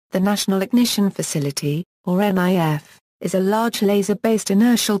The National Ignition Facility, or NIF, is a large laser-based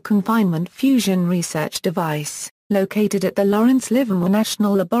inertial confinement fusion research device, located at the Lawrence Livermore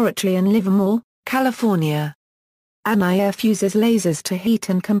National Laboratory in Livermore, California. NIF uses lasers to heat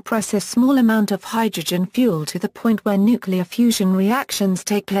and compress a small amount of hydrogen fuel to the point where nuclear fusion reactions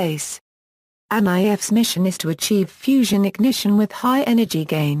take place. NIF's mission is to achieve fusion ignition with high energy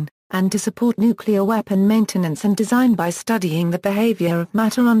gain, and to support nuclear weapon maintenance and design by studying the behavior of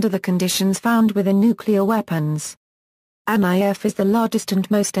matter under the conditions found within nuclear weapons. NIF is the largest and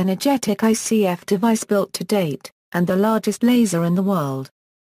most energetic ICF device built to date, and the largest laser in the world.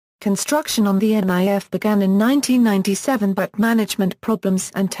 Construction on the NIF began in 1997, but management problems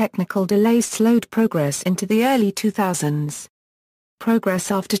and technical delays slowed progress into the early 2000s.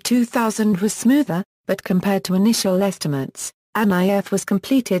 Progress after 2000 was smoother, but compared to initial estimates, NIF was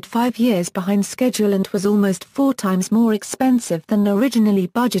completed 5 years behind schedule and was almost 4 times more expensive than originally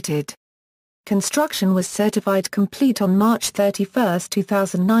budgeted. Construction was certified complete on March 31,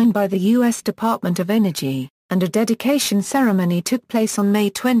 2009 by the U.S. Department of Energy, and a dedication ceremony took place on May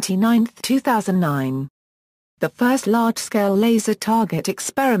 29, 2009. The first large-scale laser target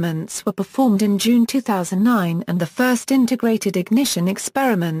experiments were performed in June 2009 and the first integrated ignition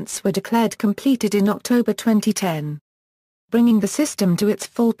experiments were declared completed in October 2010. Bringing the system to its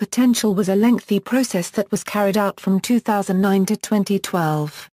full potential was a lengthy process that was carried out from 2009 to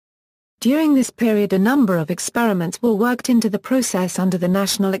 2012. During this period, a number of experiments were worked into the process under the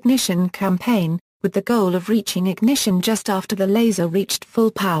National Ignition Campaign, with the goal of reaching ignition just after the laser reached full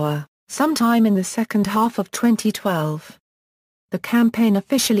power, sometime in the second half of 2012. The campaign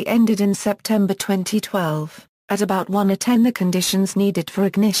officially ended in September 2012, at about 1:10 the conditions needed for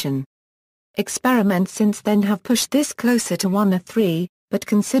ignition. Experiments since then have pushed this closer to 1:03, but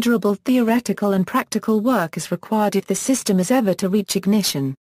considerable theoretical and practical work is required if the system is ever to reach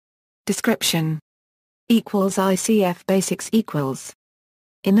ignition. Description: ICF basics equals.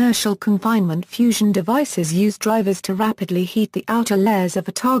 Inertial confinement fusion devices use drivers to rapidly heat the outer layers of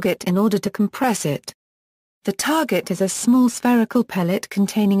a target in order to compress it. The target is a small spherical pellet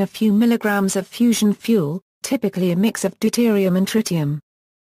containing a few milligrams of fusion fuel, typically a mix of deuterium and tritium.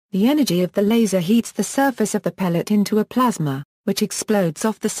 The energy of the laser heats the surface of the pellet into a plasma, which explodes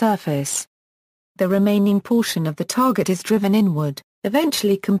off the surface. The remaining portion of the target is driven inward,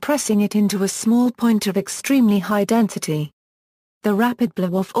 eventually compressing it into a small point of extremely high density. The rapid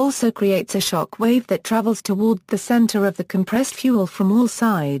blow-off also creates a shock wave that travels toward the center of the compressed fuel from all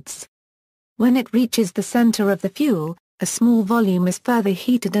sides. When it reaches the center of the fuel, a small volume is further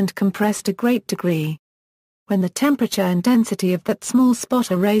heated and compressed a great degree. When the temperature and density of that small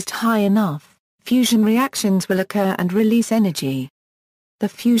spot are raised high enough, fusion reactions will occur and release energy. The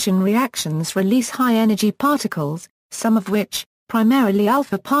fusion reactions release high-energy particles, some of which, primarily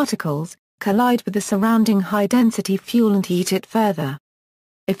alpha particles, collide with the surrounding high-density fuel and heat it further.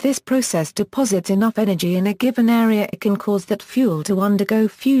 If this process deposits enough energy in a given area, it can cause that fuel to undergo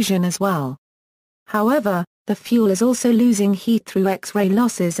fusion as well. However, the fuel is also losing heat through X-ray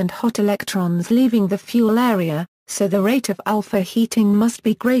losses and hot electrons leaving the fuel area, so the rate of alpha heating must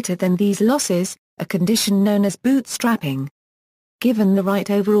be greater than these losses, a condition known as bootstrapping. Given the right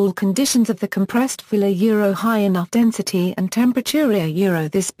overall conditions of the compressed fuel high enough density and temperature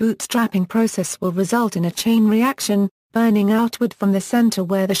this bootstrapping process will result in a chain reaction, burning outward from the center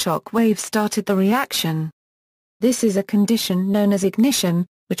where the shock wave started the reaction. This is a condition known as ignition,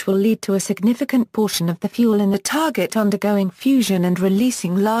 which will lead to a significant portion of the fuel in the target undergoing fusion and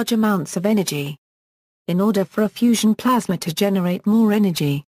releasing large amounts of energy. In order for a fusion plasma to generate more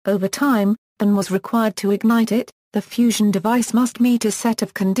energy, over time, than was required to ignite it, the fusion device must meet a set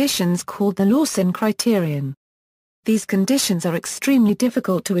of conditions called the Lawson criterion. These conditions are extremely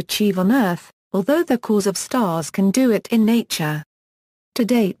difficult to achieve on Earth, although the cores of stars can do it in nature. To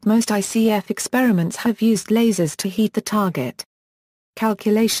date, most ICF experiments have used lasers to heat the target.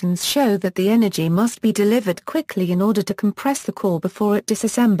 Calculations show that the energy must be delivered quickly in order to compress the core before it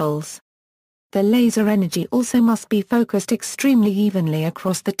disassembles. The laser energy also must be focused extremely evenly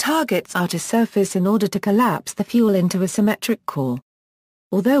across the target's outer surface in order to collapse the fuel into a symmetric core.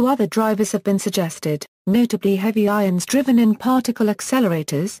 Although other drivers have been suggested, notably heavy ions driven in particle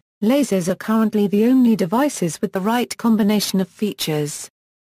accelerators, lasers are currently the only devices with the right combination of features.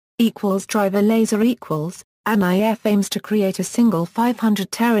 Driver laser equals. NIF aims to create a single 500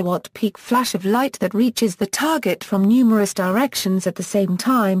 terawatt peak flash of light that reaches the target from numerous directions at the same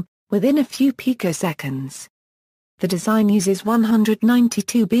time, within a few picoseconds. The design uses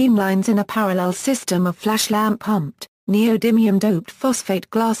 192 beamlines in a parallel system of flash lamp-pumped, neodymium-doped phosphate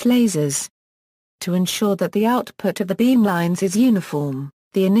glass lasers. To ensure that the output of the beamlines is uniform,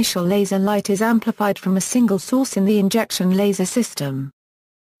 The initial laser light is amplified from a single source in the injection laser system.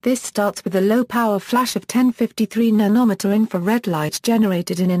 This starts with a low-power flash of 1053 nanometer infrared light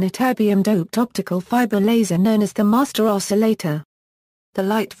generated in an ytterbium-doped optical fiber laser known as the master oscillator. The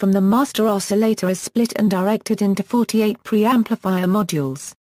light from the master oscillator is split and directed into 48 preamplifier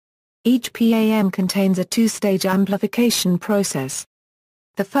modules. Each PAM contains a two-stage amplification process.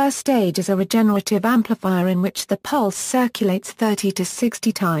 The first stage is a regenerative amplifier in which the pulse circulates 30 to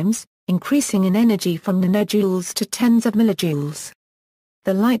 60 times, increasing in energy from nanojoules to tens of millijoules.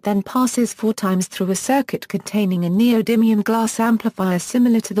 The light then passes 4 times through a circuit containing a neodymium glass amplifier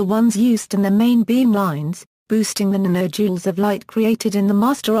similar to the ones used in the main beam lines, boosting the nanojoules of light created in the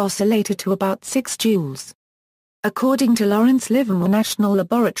master oscillator to about 6 joules. According to Lawrence Livermore National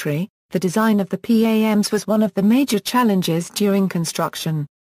Laboratory, the design of the PAMs was one of the major challenges during construction.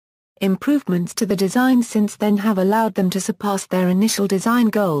 Improvements to the design since then have allowed them to surpass their initial design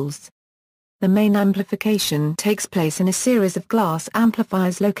goals. The main amplification takes place in a series of glass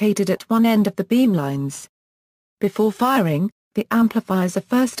amplifiers located at one end of the beam lines. Before firing, the amplifiers are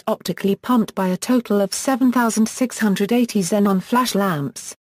first optically pumped by a total of 7,680 xenon flash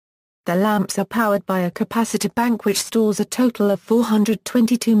lamps. The lamps are powered by a capacitor bank which stores a total of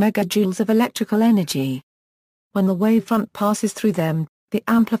 422 megajoules of electrical energy. When the wavefront passes through them, the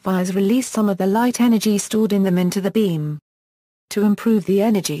amplifiers release some of the light energy stored in them into the beam. To improve the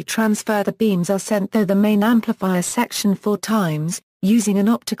energy transfer, the beams are sent through the main amplifier section 4 times, using an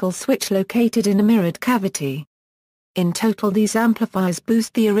optical switch located in a mirrored cavity. In total, these amplifiers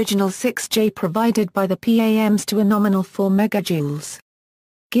boost the original 6J provided by the PAMs to a nominal 4 megajoules.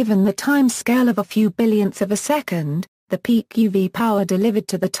 Given the time scale of a few billionths of a second, the peak UV power delivered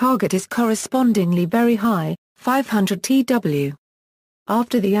to the target is correspondingly very high, 500 TW.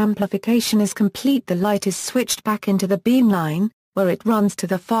 After the amplification is complete, the light is switched back into the beamline, where it runs to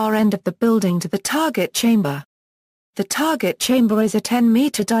the far end of the building to the target chamber. The target chamber is a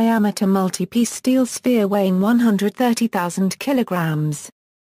 10-meter diameter multi-piece steel sphere weighing 130,000 kilograms.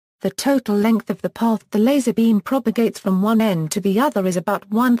 The total length of the path the laser beam propagates from one end to the other is about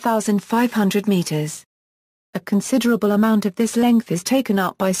 1,500 meters. A considerable amount of this length is taken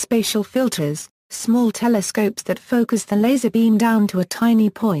up by spatial filters, small telescopes that focus the laser beam down to a tiny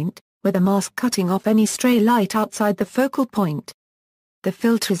point, with a mask cutting off any stray light outside the focal point. The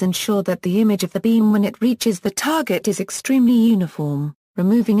filters ensure that the image of the beam when it reaches the target is extremely uniform,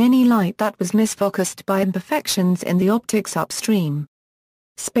 removing any light that was misfocused by imperfections in the optics upstream.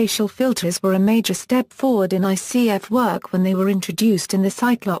 Spatial filters were a major step forward in ICF work when they were introduced in the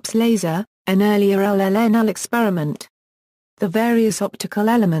Cyclops laser, an earlier LLNL experiment. The various optical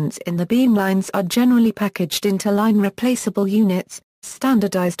elements in the beamlines are generally packaged into line-replaceable units,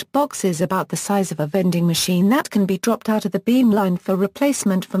 standardized boxes about the size of a vending machine that can be dropped out of the beamline for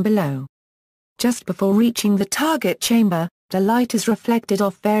replacement from below. Just before reaching the target chamber, the light is reflected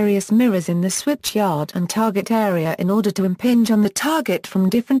off various mirrors in the switchyard and target area in order to impinge on the target from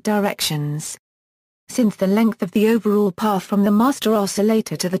different directions. Since the length of the overall path from the master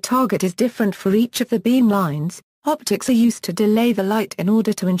oscillator to the target is different for each of the beam lines, optics are used to delay the light in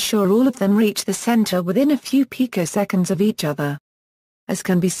order to ensure all of them reach the center within a few picoseconds of each other. As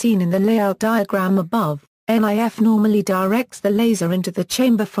can be seen in the layout diagram above, NIF normally directs the laser into the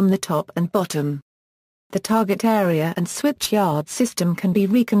chamber from the top and bottom. The target area and switchyard system can be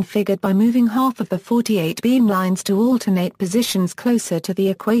reconfigured by moving half of the 48 beam lines to alternate positions closer to the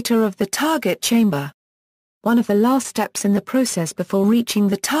equator of the target chamber. One of the last steps in the process before reaching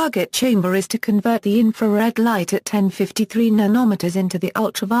the target chamber is to convert the infrared light at 1053 nanometers into the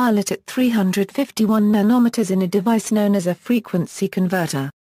ultraviolet at 351 nanometers in a device known as a frequency converter.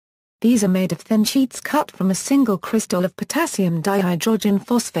 These are made of thin sheets cut from a single crystal of potassium dihydrogen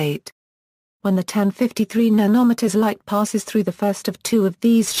phosphate. When the 1053 nanometers light passes through the first of 2 of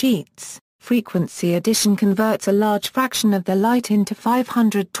these sheets, frequency addition converts a large fraction of the light into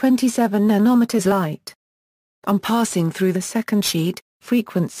 527 nanometers light. On passing through the second sheet,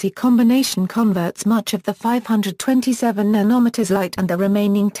 frequency combination converts much of the 527 nanometers light and the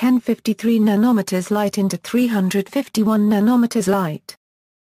remaining 1053 nanometers light into 351 nanometers light.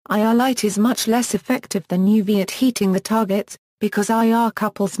 IR light is much less effective than UV at heating the targets, because IR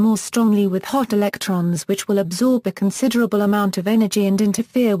couples more strongly with hot electrons which will absorb a considerable amount of energy and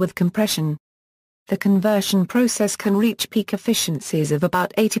interfere with compression. The conversion process can reach peak efficiencies of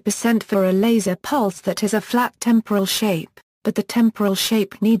about 80% for a laser pulse that has a flat temporal shape, but the temporal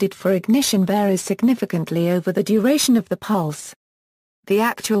shape needed for ignition varies significantly over the duration of the pulse. The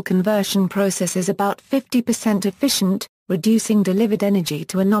actual conversion process is about 50% efficient, reducing delivered energy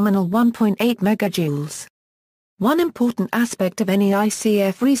to a nominal 1.8 megajoules. One important aspect of any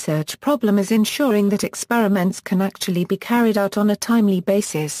ICF research problem is ensuring that experiments can actually be carried out on a timely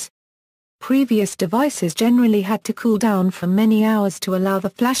basis. Previous devices generally had to cool down for many hours to allow the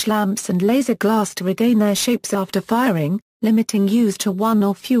flash lamps and laser glass to regain their shapes after firing, limiting use to one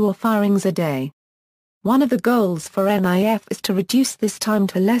or fewer firings a day. One of the goals for NIF is to reduce this time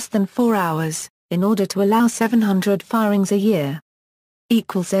to less than 4 hours, in order to allow 700 firings a year.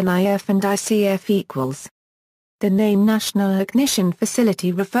 NIF and ICF equals. The name National Ignition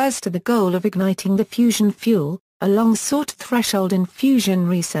Facility refers to the goal of igniting the fusion fuel, a long-sought threshold in fusion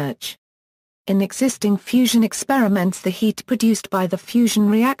research. In existing fusion experiments, the heat produced by the fusion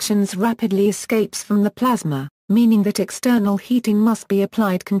reactions rapidly escapes from the plasma, meaning that external heating must be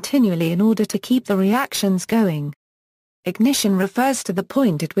applied continually in order to keep the reactions going. Ignition refers to the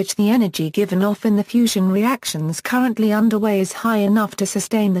point at which the energy given off in the fusion reactions currently underway is high enough to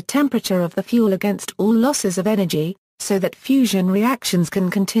sustain the temperature of the fuel against all losses of energy, so that fusion reactions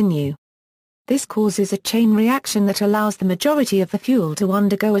can continue. This causes a chain reaction that allows the majority of the fuel to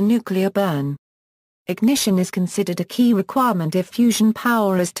undergo a nuclear burn. Ignition is considered a key requirement if fusion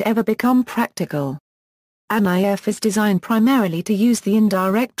power is to ever become practical. NIF is designed primarily to use the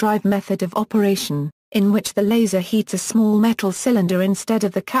indirect drive method of operation, in which the laser heats a small metal cylinder instead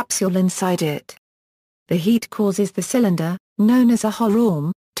of the capsule inside it. The heat causes the cylinder, known as a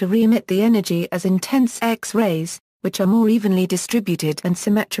holoarm, to re-emit the energy as intense X-rays, which are more evenly distributed and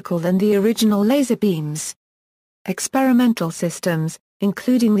symmetrical than the original laser beams. Experimental systems,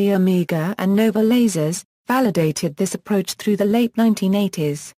 including the Omega and Nova lasers, validated this approach through the late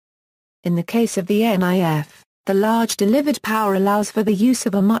 1980s. In the case of the NIF, the large delivered power allows for the use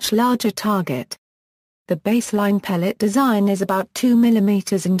of a much larger target. The baseline pellet design is about 2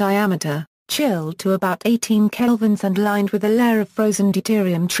 mm in diameter, chilled to about 18 kelvins and lined with a layer of frozen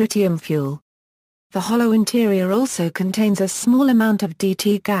deuterium-tritium fuel. The hollow interior also contains a small amount of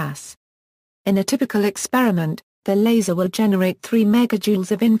DT gas. In a typical experiment, the laser will generate 3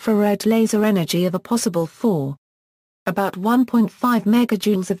 megajoules of infrared laser energy of a possible 4. About 1.5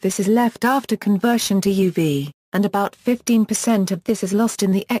 megajoules of this is left after conversion to UV, and about 15% of this is lost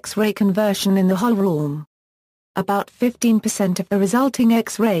in the X-ray conversion in the holoarm. About 15% of the resulting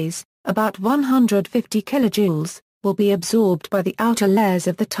X-rays, about 150 kilojoules, will be absorbed by the outer layers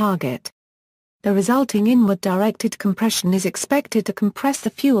of the target. The resulting inward-directed compression is expected to compress the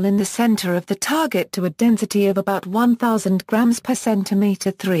fuel in the center of the target to a density of about 1,000 grams per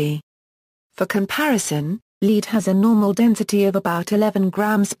centimeter 3. For comparison, lead has a normal density of about 11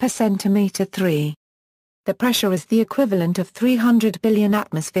 grams per centimeter 3. The pressure is the equivalent of 300 billion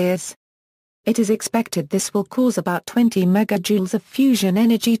atmospheres. It is expected this will cause about 20 megajoules of fusion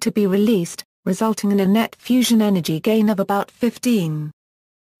energy to be released, resulting in a net fusion energy gain of about 15.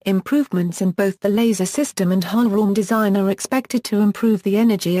 Improvements in both the laser system and holoarm design are expected to improve the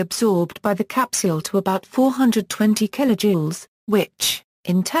energy absorbed by the capsule to about 420 kilojoules, which,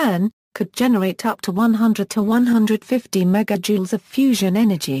 in turn, could generate up to 100 to 150 megajoules of fusion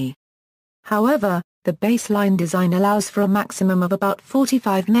energy. However, the baseline design allows for a maximum of about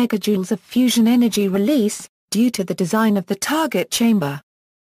 45 megajoules of fusion energy release, due to the design of the target chamber.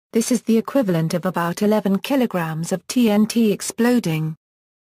 This is the equivalent of about 11 kilograms of TNT exploding.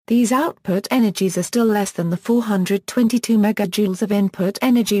 These output energies are still less than the 422 megajoules of input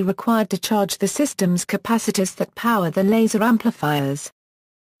energy required to charge the system's capacitors that power the laser amplifiers.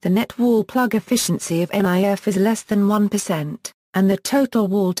 The net wall plug efficiency of NIF is less than 1%, and the total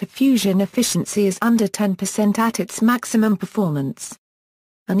wall-to-fusion efficiency is under 10% at its maximum performance.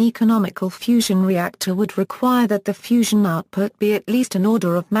 An economical fusion reactor would require that the fusion output be at least an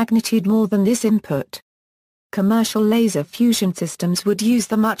order of magnitude more than this input. Commercial laser fusion systems would use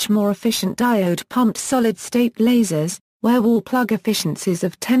the much more efficient diode-pumped solid-state lasers, where wall plug efficiencies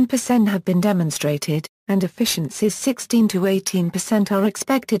of 10% have been demonstrated, and efficiencies 16 to 18% are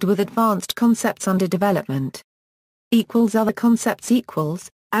expected with advanced concepts under development. Other concepts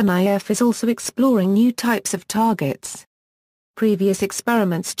NIF is also exploring new types of targets. Previous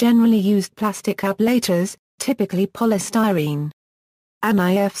experiments generally used plastic ablators, typically polystyrene.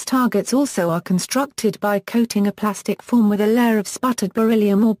 NIF's targets also are constructed by coating a plastic film with a layer of sputtered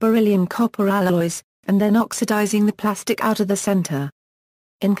beryllium or beryllium copper alloys, and then oxidizing the plastic out of the center.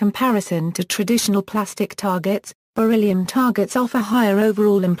 In comparison to traditional plastic targets, beryllium targets offer higher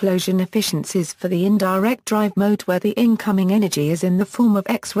overall implosion efficiencies for the indirect drive mode where the incoming energy is in the form of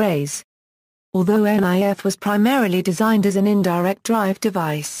X-rays. Although NIF was primarily designed as an indirect drive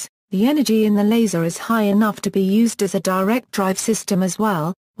device, the energy in the laser is high enough to be used as a direct drive system as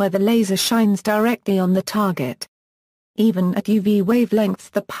well, where the laser shines directly on the target. Even at UV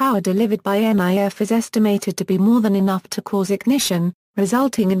wavelengths, the power delivered by NIF is estimated to be more than enough to cause ignition,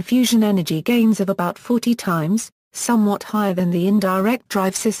 resulting in fusion energy gains of about 40 times, somewhat higher than the indirect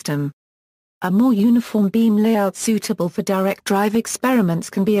drive system. A more uniform beam layout suitable for direct drive experiments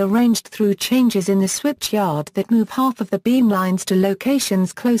can be arranged through changes in the switch yard that move half of the beam lines to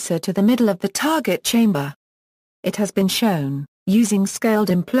locations closer to the middle of the target chamber. It has been shown, using scaled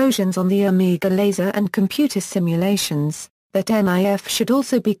implosions on the Omega laser and computer simulations, that NIF should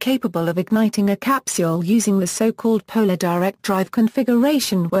also be capable of igniting a capsule using the so-called polar direct drive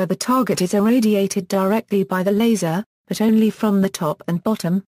configuration, where the target is irradiated directly by the laser, but only from the top and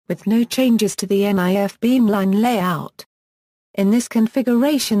bottom, with no changes to the NIF beamline layout. In this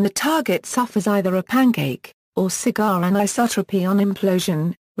configuration, the target suffers either a pancake or cigar anisotropy on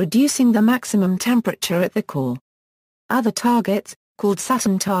implosion, reducing the maximum temperature at the core. Other targets, called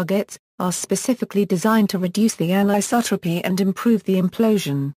Saturn targets, are specifically designed to reduce the anisotropy and improve the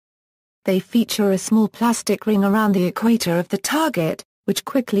implosion. They feature a small plastic ring around the equator of the target, which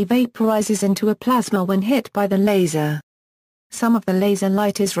quickly vaporizes into a plasma when hit by the laser. Some of the laser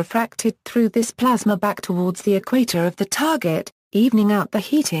light is refracted through this plasma back towards the equator of the target, evening out the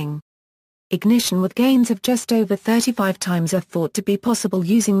heating. Ignition with gains of just over 35 times are thought to be possible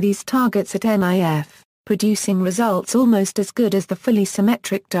using these targets at NIF, producing results almost as good as the fully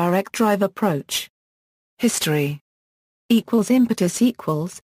symmetric direct drive approach. History Impetus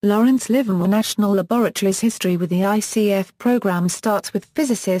Lawrence Livermore National Laboratory's history with the ICF program starts with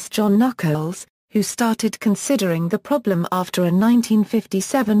physicist John Nuckolls, who started considering the problem after a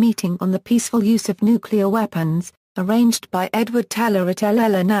 1957 meeting on the peaceful use of nuclear weapons, arranged by Edward Teller at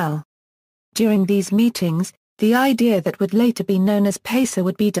LLNL. During these meetings, the idea that would later be known as PACER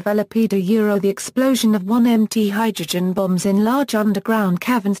would be developed, the explosion of 1 empty hydrogen bombs in large underground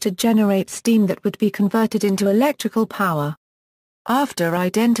caverns to generate steam that would be converted into electrical power. After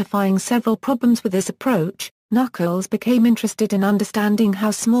identifying several problems with this approach, Nuckolls became interested in understanding how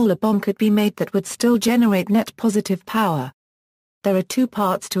small a bomb could be made that would still generate net positive power. There are two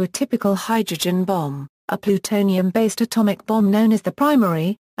parts to a typical hydrogen bomb, a plutonium-based atomic bomb known as the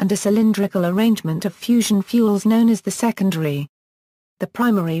primary, and a cylindrical arrangement of fusion fuels known as the secondary. The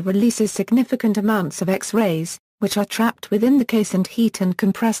primary releases significant amounts of X-rays, which are trapped within the case and heat and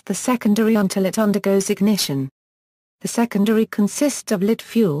compress the secondary until it undergoes ignition. The secondary consists of lit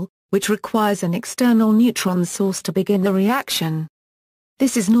fuel, which requires an external neutron source to begin the reaction.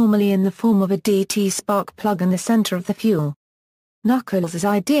 This is normally in the form of a DT spark plug in the center of the fuel. Nuckolls'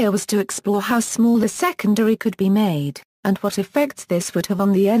 idea was to explore how small the secondary could be made, and what effects this would have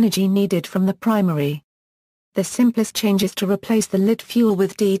on the energy needed from the primary. The simplest change is to replace the lit fuel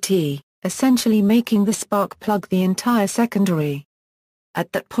with DT, essentially making the spark plug the entire secondary.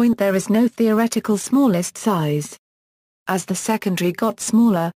 At that point there is no theoretical smallest size. As the secondary got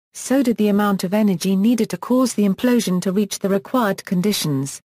smaller, so did the amount of energy needed to cause the implosion to reach the required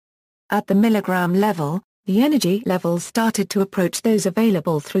conditions. At the milligram level, the energy levels started to approach those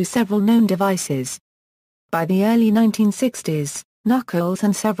available through several known devices. By the early 1960s, Nuckolls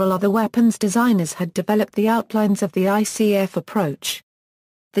and several other weapons designers had developed the outlines of the ICF approach.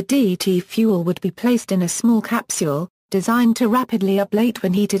 The DT fuel would be placed in a small capsule, designed to rapidly ablate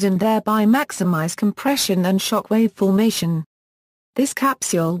when heated and thereby maximize compression and shockwave formation. This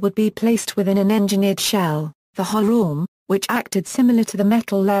capsule would be placed within an engineered shell, the hull-worm, which acted similar to the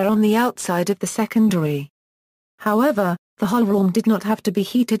metal layer on the outside of the secondary. However, the hull-worm did not have to be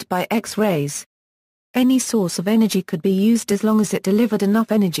heated by X-rays. Any source of energy could be used as long as it delivered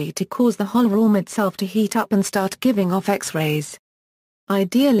enough energy to cause the hull-worm itself to heat up and start giving off X-rays.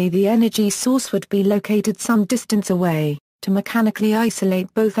 Ideally, the energy source would be located some distance away, to mechanically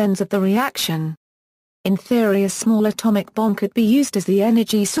isolate both ends of the reaction. In theory, a small atomic bomb could be used as the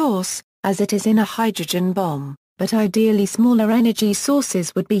energy source, as it is in a hydrogen bomb, but ideally smaller energy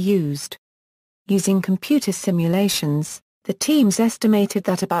sources would be used. Using computer simulations, the teams estimated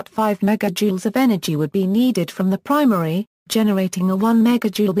that about 5 megajoules of energy would be needed from the primary, generating a 1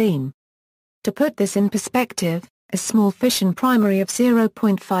 megajoule beam. To put this in perspective, a small fission primary of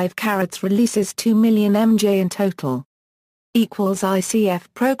 0.5 carats releases 2 million MJ in total. ICF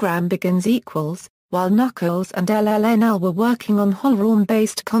program begins While Nuckolls and LLNL were working on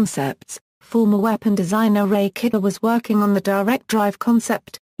hull-worm-based concepts, former weapon designer Ray Kidder was working on the direct drive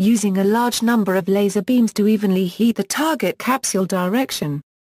concept, using a large number of laser beams to evenly heat the target capsule direction.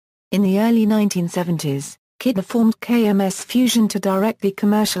 In the early 1970s, Kidder formed KMS Fusion to directly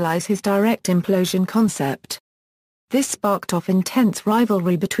commercialize his direct implosion concept. This sparked off intense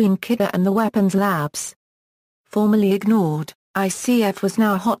rivalry between Kidder and the weapons labs. Formerly ignored, ICF was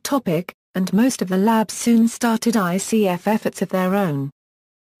now a hot topic, and most of the labs soon started ICF efforts of their own.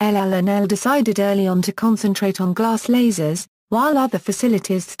 LL&L decided early on to concentrate on glass lasers, while other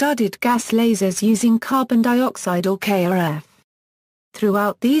facilities studied gas lasers using carbon dioxide or KrF.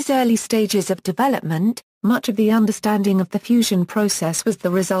 Throughout these early stages of development, much of the understanding of the fusion process was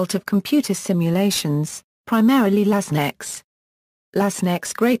the result of computer simulations, primarily LaSNex.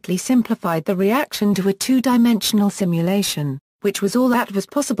 LaSNex greatly simplified the reaction to a two-dimensional simulation, which was all that was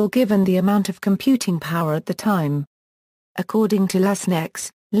possible given the amount of computing power at the time. According to LaSNex,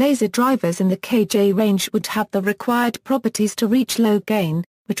 laser drivers in the kJ range would have the required properties to reach low gain,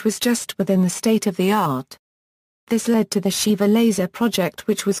 which was just within the state-of-the-art. This led to the Shiva laser project,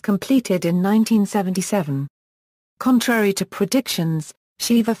 which was completed in 1977. Contrary to predictions,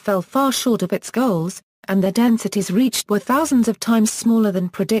 Shiva fell far short of its goals, and the densities reached were thousands of times smaller than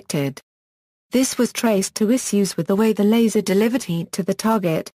predicted. This was traced to issues with the way the laser delivered heat to the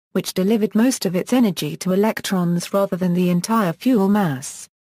target, which delivered most of its energy to electrons rather than the entire fuel mass.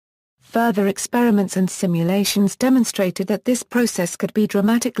 Further experiments and simulations demonstrated that this process could be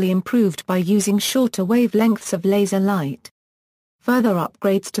dramatically improved by using shorter wavelengths of laser light. Further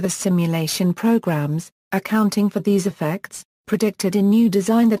upgrades to the simulation programs, accounting for these effects, predicted a new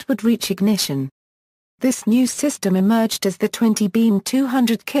design that would reach ignition. This new system emerged as the 20-beam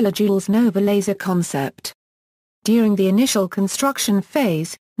 200 kJ Nova laser concept. During the initial construction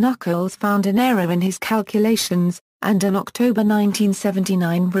phase, Nuckols found an error in his calculations, and an October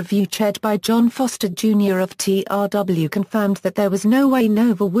 1979 review chaired by John Foster Jr. of TRW confirmed that there was no way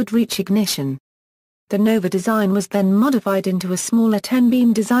Nova would reach ignition. The Nova design was then modified into a smaller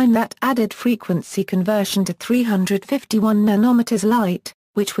 10-beam design that added frequency conversion to 351 nanometers light,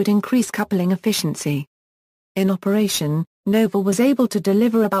 which would increase coupling efficiency. In operation, Nova was able to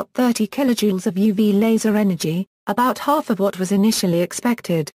deliver about 30 kilojoules of UV laser energy, about half of what was initially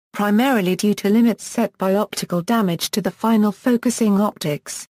expected, primarily due to limits set by optical damage to the final focusing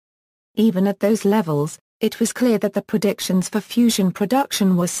optics. Even at those levels, it was clear that the predictions for fusion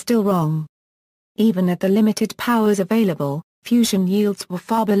production were still wrong. Even at the limited powers available, fusion yields were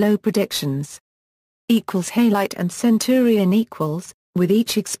far below predictions. Halite and Centurion equals, with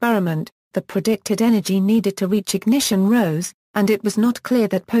each experiment, the predicted energy needed to reach ignition rose, and it was not clear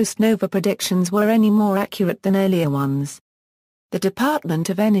that post-nova predictions were any more accurate than earlier ones. The Department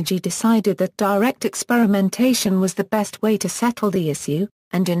of Energy decided that direct experimentation was the best way to settle the issue,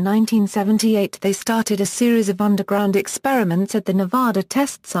 and in 1978 they started a series of underground experiments at the Nevada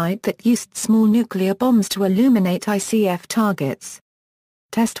test site that used small nuclear bombs to illuminate ICF targets.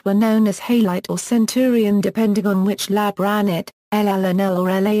 Tests were known as Halite or Centurion depending on which lab ran it, LL&L or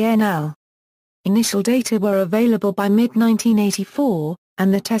LANL. Initial data were available by mid-1984,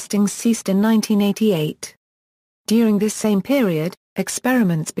 and the testing ceased in 1988. During this same period,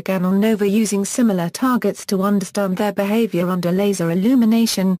 experiments began on Nova using similar targets to understand their behavior under laser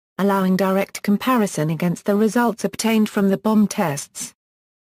illumination, allowing direct comparison against the results obtained from the bomb tests.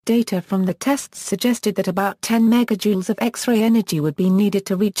 Data from the tests suggested that about 10 megajoules of X-ray energy would be needed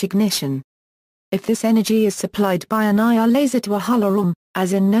to reach ignition. If this energy is supplied by an IR laser to a holorum,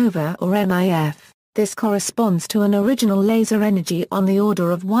 as in Nova or NIF, this corresponds to an original laser energy on the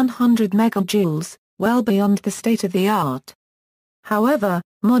order of 100 megajoules, well beyond the state-of-the-art. However,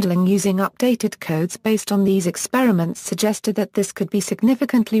 modeling using updated codes based on these experiments suggested that this could be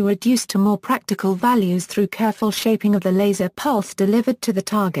significantly reduced to more practical values through careful shaping of the laser pulse delivered to the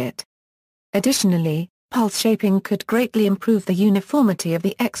target. Additionally, pulse shaping could greatly improve the uniformity of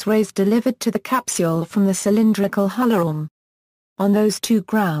the X-rays delivered to the capsule from the cylindrical holorum. On those two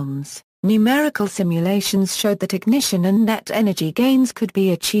grounds, numerical simulations showed that ignition and net energy gains could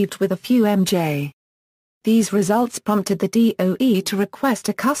be achieved with a few MJ. These results prompted the DOE to request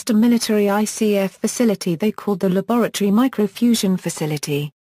a custom military ICF facility they called the Laboratory Microfusion Facility.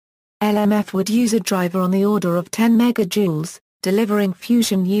 LMF would use a driver on the order of 10 megajoules, delivering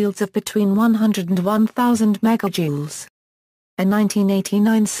fusion yields of between 100 and 1000 megajoules. A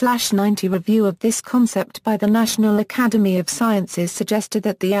 1989/90 review of this concept by the National Academy of Sciences suggested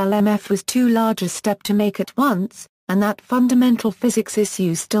that the LMF was too large a step to make at once, and that fundamental physics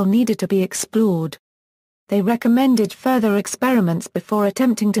issues still needed to be explored. They recommended further experiments before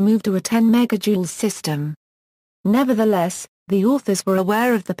attempting to move to a 10 megajoules system. Nevertheless, the authors were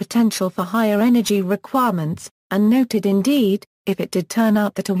aware of the potential for higher energy requirements, and noted indeed, if it did turn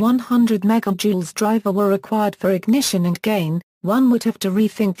out that a 100 megajoules driver were required for ignition and gain, one would have to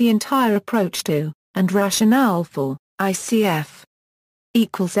rethink the entire approach to, and rationale for, ICF.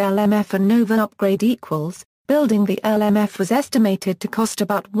 LMF and Nova upgrade equals, building the LMF was estimated to cost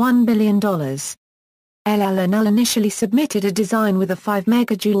about $1 billion. LLNL initially submitted a design with a 5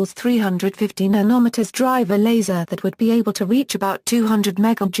 MJ 350 nanometers driver laser that would be able to reach about 200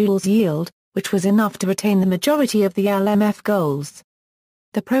 MJ yield, which was enough to retain the majority of the LMF goals.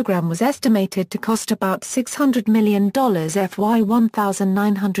 The program was estimated to cost about $600 million FY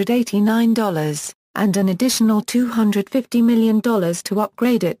 $1,989, and an additional $250 million to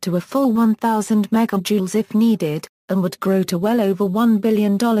upgrade it to a full 1,000 MJ if needed, and would grow to well over $1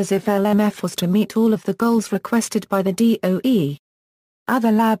 billion if LMF was to meet all of the goals requested by the DOE.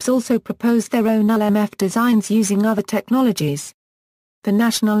 Other labs also proposed their own LMF designs using other technologies. The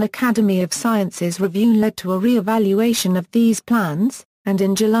National Academy of Sciences review led to a re-evaluation of these plans, and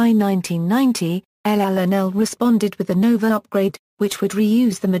in July 1990, LLNL responded with the NOVA upgrade, which would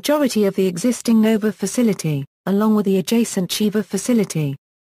reuse the majority of the existing NOVA facility, along with the adjacent Shiva facility.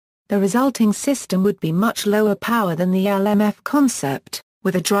 The resulting system would be much lower power than the LMF concept,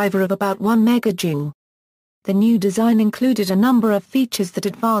 with a driver of about 1 MJ. The new design included a number of features that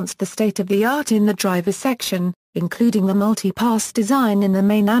advanced the state-of-the-art in the driver section, including the multi-pass design in the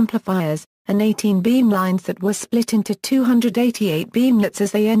main amplifiers, and 18 beamlines that were split into 288 beamlets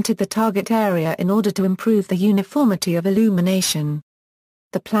as they entered the target area in order to improve the uniformity of illumination.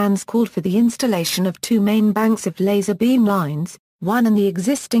 The plans called for the installation of 2 main banks of laser beamlines, one in the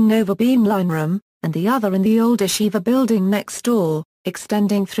existing NOVA beamline room, and the other in the older Shiva building next door,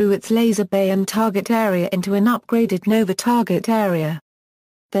 extending through its laser bay and target area into an upgraded NOVA target area.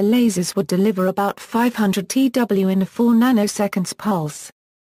 The lasers would deliver about 500 TW in a 4 nanoseconds pulse.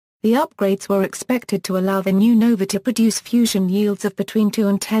 The upgrades were expected to allow the new NOVA to produce fusion yields of between 2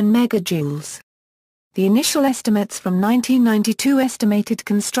 and 10 MJ. The initial estimates from 1992 estimated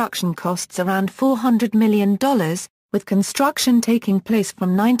construction costs around $400 million, with construction taking place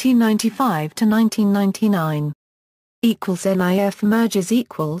from 1995 to 1999. NIF mergers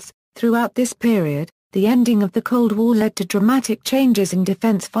equals. Throughout this period, the ending of the Cold War led to dramatic changes in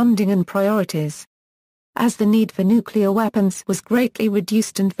defense funding and priorities. As the need for nuclear weapons was greatly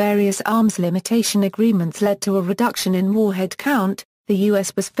reduced and various arms limitation agreements led to a reduction in warhead count, the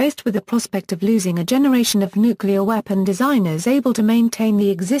U.S. was faced with the prospect of losing a generation of nuclear weapon designers able to maintain the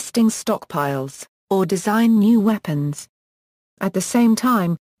existing stockpiles, or design new weapons. At the same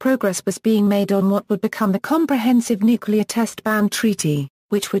time, progress was being made on what would become the Comprehensive Nuclear Test Ban Treaty,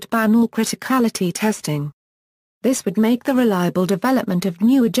 which would ban all criticality testing. This would make the reliable development of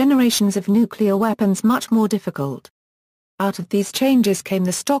newer generations of nuclear weapons much more difficult. Out of these changes came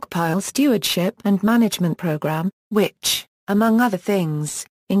the Stockpile Stewardship and Management Program, which, among other things,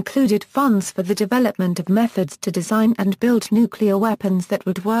 included funds for the development of methods to design and build nuclear weapons that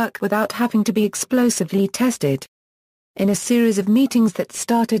would work without having to be explosively tested. In a series of meetings that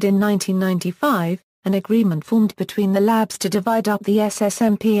started in 1995, an agreement formed between the labs to divide up the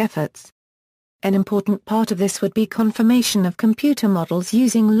SSMP efforts. An important part of this would be confirmation of computer models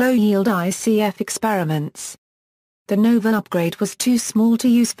using low-yield ICF experiments. The NOVA upgrade was too small to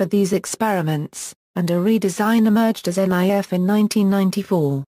use for these experiments, and a redesign emerged as NIF in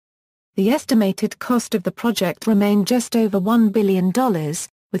 1994. The estimated cost of the project remained just over $1 billion,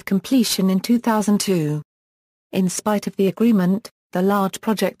 with completion in 2002. In spite of the agreement, the large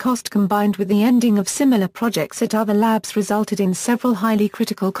project cost combined with the ending of similar projects at other labs resulted in several highly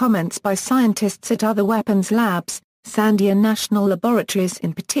critical comments by scientists at other weapons labs, Sandia National Laboratories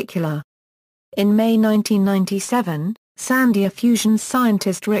in particular. In May 1997, Sandia Fusion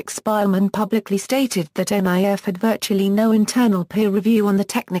scientist Rick Spielman publicly stated that NIF had virtually no internal peer review on the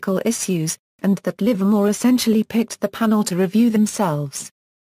technical issues, and that Livermore essentially picked the panel to review themselves.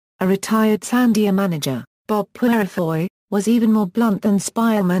 A retired Sandia manager, Bob Purefoy, was even more blunt than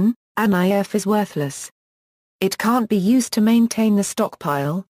Spielman: NIF is worthless. It can't be used to maintain the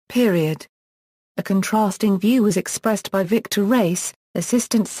stockpile, period. A contrasting view was expressed by Victor Race,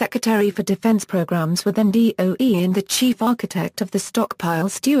 Assistant Secretary for Defense Programs within DOE and the Chief Architect of the Stockpile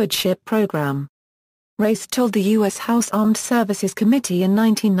Stewardship Program. Race told the U.S. House Armed Services Committee in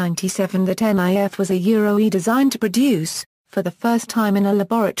 1997 that NIF was a Euro-E designed to produce, for the first time in a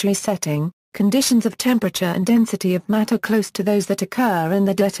laboratory setting, conditions of temperature and density of matter close to those that occur in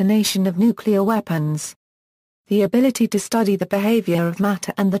the detonation of nuclear weapons. The ability to study the behavior of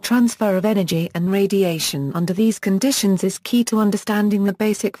matter and the transfer of energy and radiation under these conditions is key to understanding the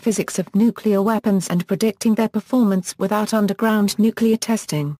basic physics of nuclear weapons and predicting their performance without underground nuclear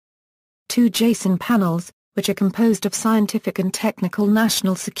testing. Two JASON panels, which are composed of scientific and technical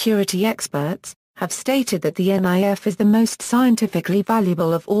national security experts, have stated that the NIF is the most scientifically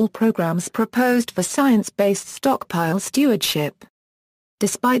valuable of all programs proposed for science-based stockpile stewardship.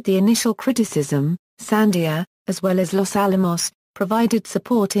 Despite the initial criticism, Sandia, as well as Los Alamos, provided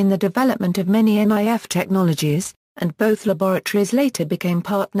support in the development of many NIF technologies, and both laboratories later became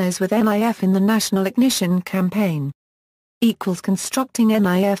partners with NIF in the National Ignition Campaign. Constructing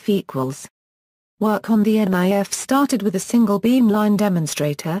NIF equals. Work on the NIF started with a single beamline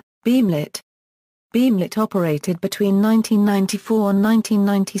demonstrator, Beamlit. Beamlit operated between 1994 and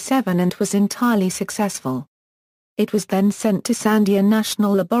 1997 and was entirely successful. It was then sent to Sandia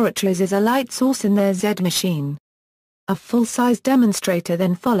National Laboratories as a light source in their Z machine. A full-size demonstrator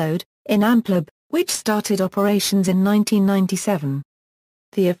then followed, in Amplab, which started operations in 1997.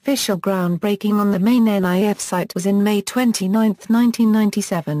 The official groundbreaking on the main NIF site was in May 29,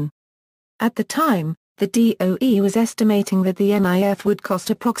 1997. At the time, the DOE was estimating that the NIF would cost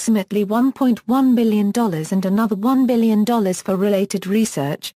approximately $1.1 billion and another $1 billion for related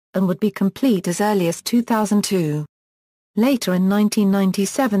research, and would be complete as early as 2002. Later in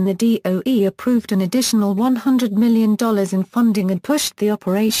 1997 the DOE approved an additional $100 million in funding and pushed the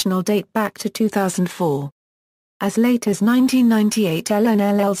operational date back to 2004. As late as 1998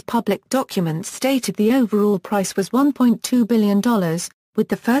 LNLL's public documents stated the overall price was $1.2 billion, with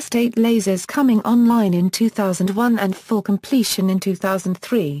the first 8 lasers coming online in 2001 and full completion in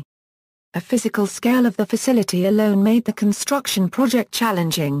 2003. A physical scale of the facility alone made the construction project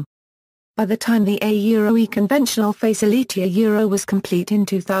challenging. By the time the A-E conventional facility was complete in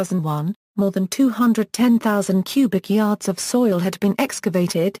 2001, more than 210,000 cubic yards of soil had been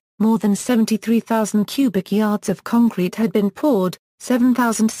excavated, more than 73,000 cubic yards of concrete had been poured,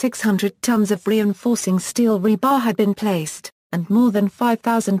 7,600 tons of reinforcing steel rebar had been placed, and more than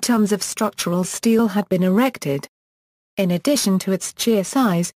 5,000 tons of structural steel had been erected. In addition to its sheer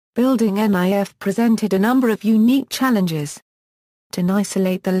size, building NIF presented a number of unique challenges. To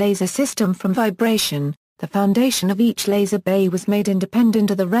isolate the laser system from vibration, the foundation of each laser bay was made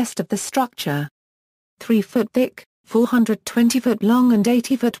independent of the rest of the structure. 3-foot thick, 420-foot long and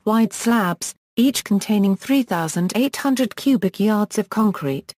 80-foot wide slabs, each containing 3,800 cubic yards of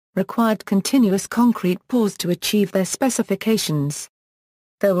concrete, required continuous concrete pours to achieve their specifications.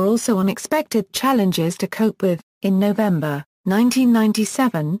 There were also unexpected challenges to cope with. In November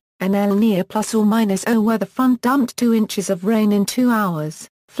 1997, an El Niño ± weather front dumped 2 inches of rain in 2 hours,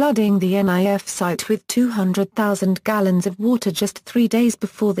 flooding the NIF site with 200,000 gallons of water just 3 days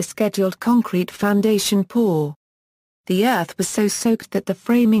before the scheduled concrete foundation pour. The earth was so soaked that the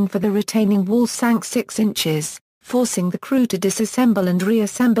framing for the retaining wall sank 6 inches, forcing the crew to disassemble and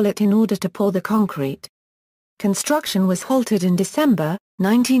reassemble it in order to pour the concrete. Construction was halted in December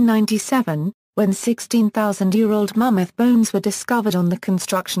 1997, when 16,000-year-old mammoth bones were discovered on the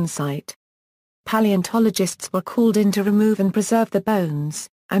construction site. Paleontologists were called in to remove and preserve the bones,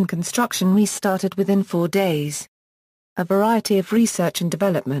 and construction restarted within 4 days. A variety of research and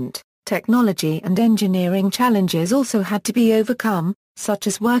development, technology and engineering challenges also had to be overcome, such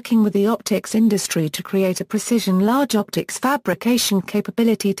as working with the optics industry to create a precision large optics fabrication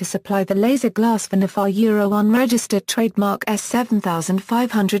capability to supply the laser glass for NIF unregistered trademark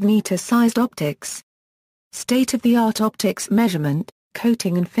S7500 meter-sized optics. State-of-the-art optics measurement,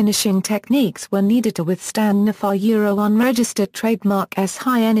 coating and finishing techniques were needed to withstand NIF unregistered trademark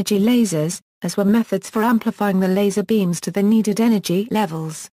S-high-energy lasers, as were methods for amplifying the laser beams to the needed energy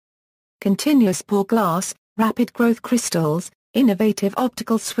levels. Continuous pore glass, rapid growth crystals, innovative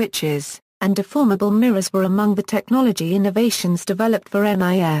optical switches, and deformable mirrors were among the technology innovations developed for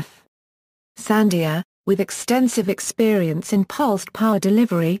NIF. Sandia, with extensive experience in pulsed power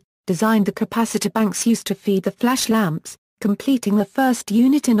delivery, designed the capacitor banks used to feed the flash lamps, completing the first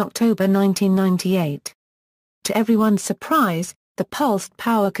unit in October 1998. To everyone's surprise, the pulsed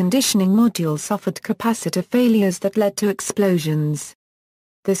power conditioning module suffered capacitor failures that led to explosions.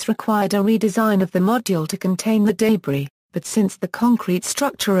 This required a redesign of the module to contain the debris, but since the concrete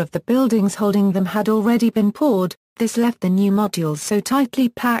structure of the buildings holding them had already been poured, this left the new modules so tightly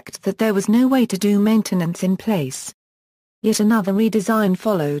packed that there was no way to do maintenance in place. Yet another redesign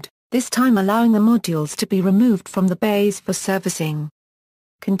followed, this time allowing the modules to be removed from the bays for servicing.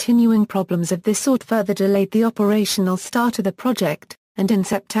 Continuing problems of this sort further delayed the operational start of the project, and in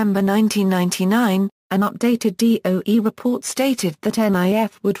September 1999, an updated DOE report stated that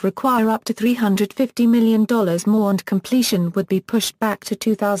NIF would require up to $350 million more and completion would be pushed back to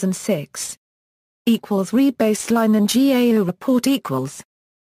 2006. Rebaseline and GAO report equals.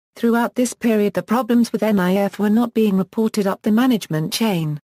 Throughout this period the problems with NIF were not being reported up the management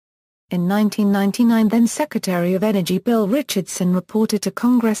chain. In 1999 then Secretary of Energy Bill Richardson reported to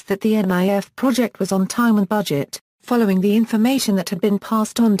Congress that the NIF project was on time and budget, following the information that had been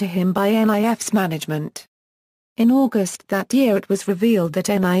passed on to him by NIF's management. In August that year it was revealed that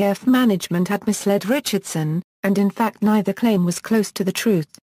NIF management had misled Richardson, and in fact neither claim was close to the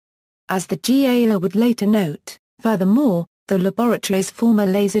truth. As the GAO would later note, furthermore, the laboratory's former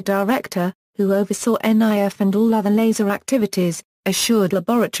laser director, who oversaw NIF and all other laser activities, assured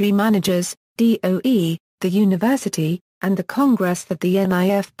laboratory managers, DOE, the university, and the Congress that the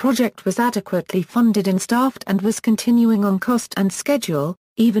NIF project was adequately funded and staffed and was continuing on cost and schedule,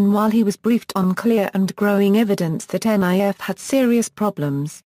 even while he was briefed on clear and growing evidence that NIF had serious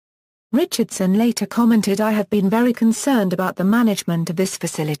problems. Richardson later commented, "I have been very concerned about the management of this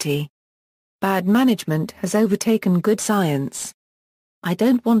facility. Bad management has overtaken good science. I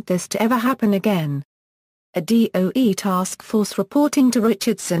don't want this to ever happen again." A DOE task force reporting to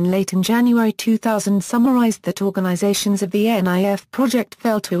Richardson late in January 2000 summarized that organizations of the NIF project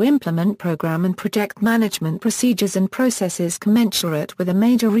failed to implement program and project management procedures and processes commensurate with a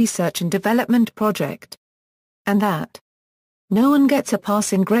major research and development project. And that no one gets a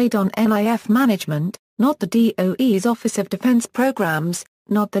passing grade on NIF management, not the DOE's Office of Defense Programs,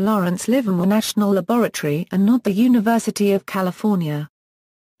 not the Lawrence Livermore National Laboratory, and not the University of California.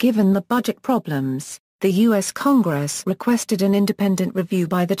 Given the budget problems, the U.S. Congress requested an independent review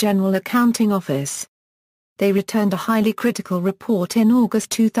by the General Accounting Office. They returned a highly critical report in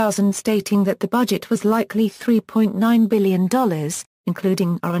August 2000 stating that the budget was likely $3.9 billion,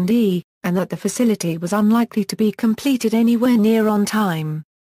 including R&D, and that the facility was unlikely to be completed anywhere near on time.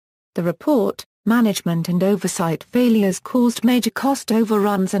 The report, "Management and Oversight Failures Caused Major Cost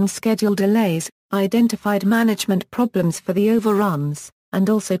Overruns and Schedule Delays," identified management problems for the overruns, and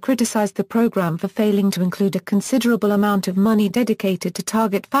also criticized the program for failing to include a considerable amount of money dedicated to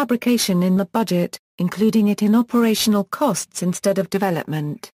target fabrication in the budget, including it in operational costs instead of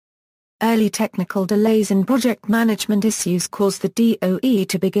development. Early technical delays and project management issues caused the DOE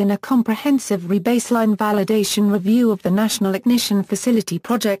to begin a comprehensive rebaseline validation review of the National Ignition Facility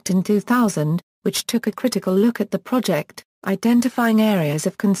project in 2000, which took a critical look at the project, identifying areas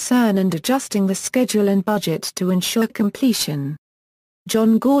of concern and adjusting the schedule and budget to ensure completion.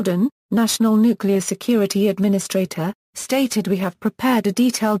 John Gordon, National Nuclear Security Administrator, stated, "We have prepared a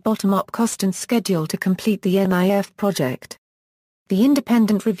detailed bottom-up cost and schedule to complete the NIF project. The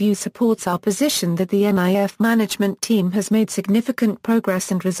independent review supports our position that the NIF management team has made significant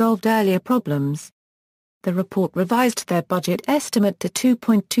progress and resolved earlier problems." The report revised their budget estimate to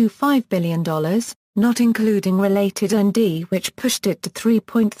 $2.25 billion, not including related R&D, which pushed it to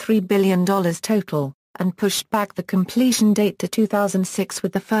 $3.3 billion total, and pushed back the completion date to 2006,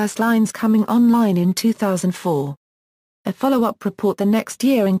 with the first lines coming online in 2004. A follow-up report the next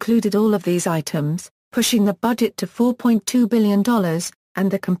year included all of these items, pushing the budget to $4.2 billion, and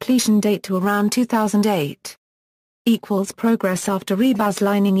the completion date to around 2008. Progress after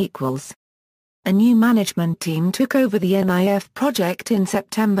rebaselining. A new management team took over the NIF project in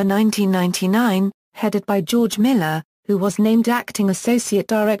September 1999, headed by George Miller, who was named Acting Associate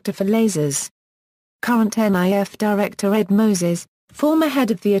Director for Lasers. Current NIF Director Ed Moses, former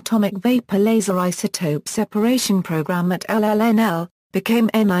head of the Atomic Vapor Laser Isotope Separation Program at LLNL, became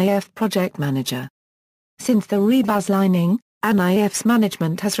NIF Project Manager. Since the rebaselining, NIF's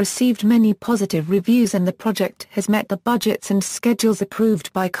management has received many positive reviews and the project has met the budgets and schedules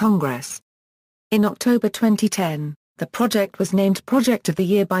approved by Congress. In October 2010, the project was named Project of the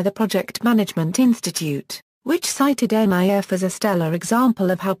Year by the Project Management Institute, which cited NIF as a stellar example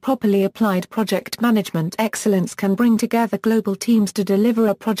of how properly applied project management excellence can bring together global teams to deliver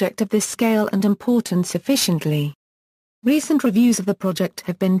a project of this scale and importance efficiently. Recent reviews of the project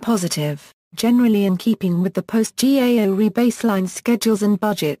have been positive, generally in keeping with the post-GAO rebaseline schedules and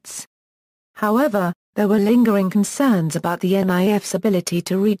budgets. However, there were lingering concerns about the NIF's ability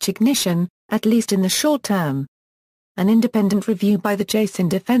to reach ignition, at least in the short term. An independent review by the Jason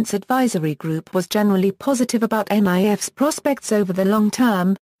Defense Advisory Group was generally positive about NIF's prospects over the long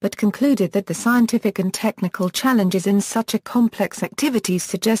term, but concluded that the scientific and technical challenges in such a complex activity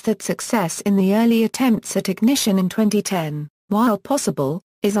suggest that success in the early attempts at ignition in 2010, while possible,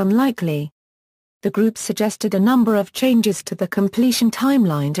 is unlikely. The group suggested a number of changes to the completion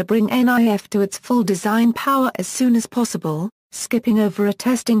timeline to bring NIF to its full design power as soon as possible, skipping over a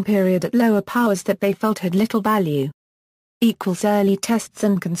testing period at lower powers that they felt had little value. Early tests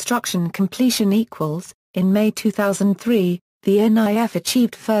and construction completion. In May 2003, the NIF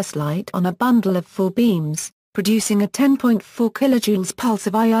achieved first light on a bundle of 4 beams, producing a 10.4 kJ pulse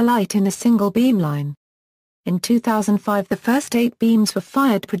of IR light in a single beamline. In 2005 the first 8 beams were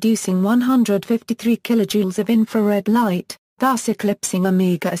fired, producing 153 kJ of infrared light, thus eclipsing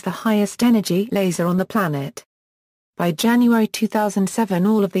Omega as the highest energy laser on the planet. By January 2007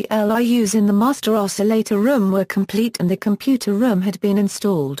 all of the LIUs in the master oscillator room were complete and the computer room had been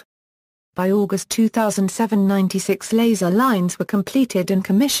installed. By August 2007, 96 laser lines were completed and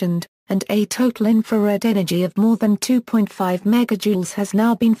commissioned, and a total infrared energy of more than 2.5 megajoules has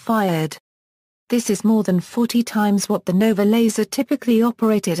now been fired. This is more than 40 times what the Nova laser typically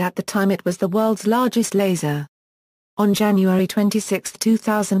operated at the time it was the world's largest laser. On January 26,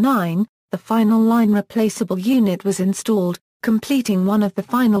 2009, the final line replaceable unit was installed, completing one of the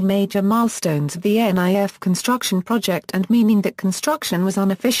final major milestones of the NIF construction project and meaning that construction was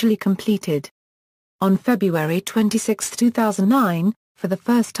unofficially completed. On February 26, 2009, for the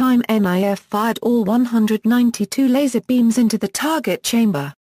first time NIF fired all 192 laser beams into the target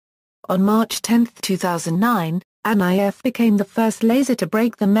chamber. On March 10, 2009, NIF became the first laser to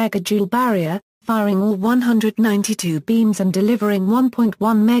break the megajoule barrier, firing all 192 beams and delivering 1.1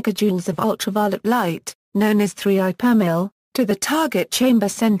 megajoules of ultraviolet light, known as 3I per mil, to the target chamber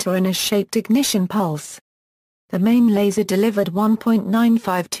center in a shaped ignition pulse. The main laser delivered 1.952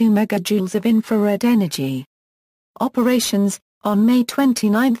 megajoules of infrared energy. Operations. On May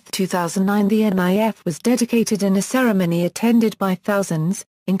 29, 2009, the NIF was dedicated in a ceremony attended by thousands,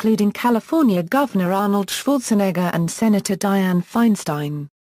 including California Governor Arnold Schwarzenegger and Senator Dianne Feinstein.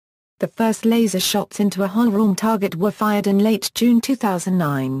 The first laser shots into a hull-room target were fired in late June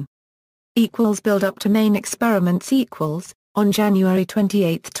 2009. Build up to main experiments. On January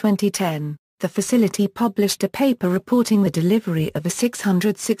 28, 2010, the facility published a paper reporting the delivery of a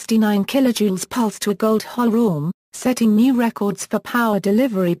 669 kilojoules pulse to a gold hull room, setting new records for power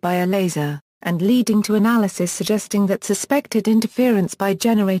delivery by a laser, and leading to analysis suggesting that suspected interference by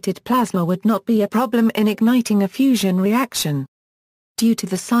generated plasma would not be a problem in igniting a fusion reaction. Due to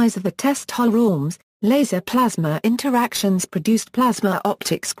the size of the test hull rooms, laser-plasma interactions produced plasma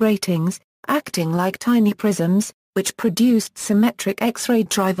optics gratings, acting like tiny prisms, which produced symmetric X-ray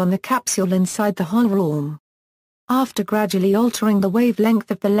drive on the capsule inside the hull room. After gradually altering the wavelength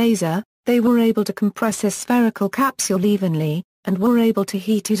of the laser, they were able to compress a spherical capsule evenly, and were able to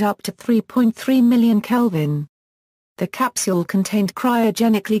heat it up to 3.3 million Kelvin. The capsule contained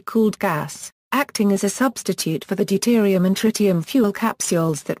cryogenically cooled gas, acting as a substitute for the deuterium and tritium fuel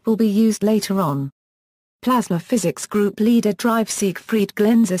capsules that will be used later on. Plasma physics group leader Drive Siegfried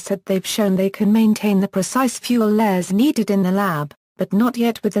Glenzer said they've shown they can maintain the precise fuel layers needed in the lab, but not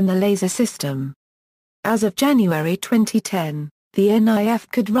yet within the laser system. As of January 2010, the NIF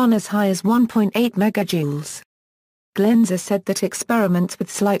could run as high as 1.8 megajoules. Glenzer said that experiments with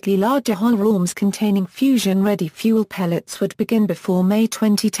slightly larger hull rooms containing fusion-ready fuel pellets would begin before May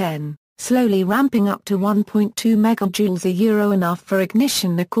 2010, slowly ramping up to 1.2 megajoules enough for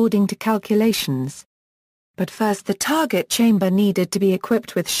ignition according to calculations. But first the target chamber needed to be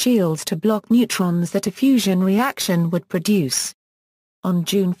equipped with shields to block neutrons that a fusion reaction would produce. On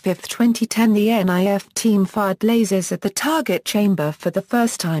June 5, 2010, the NIF team fired lasers at the target chamber for the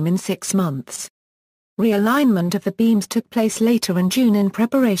first time in 6 months. Realignment of the beams took place later in June in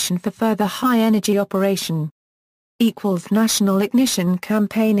preparation for further high-energy operation. National Ignition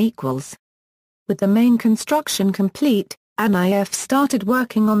Campaign. With the main construction complete, NIF started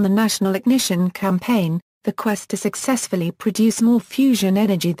working on the National Ignition Campaign, the quest to successfully produce more fusion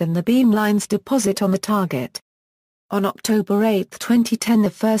energy than the beamlines deposit on the target. On October 8, 2010, the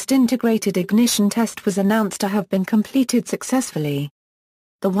first integrated ignition test was announced to have been completed successfully.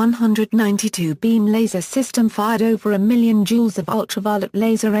 The 192-beam laser system fired over 1 million joules of ultraviolet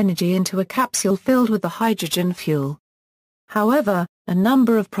laser energy into a capsule filled with the hydrogen fuel. However, a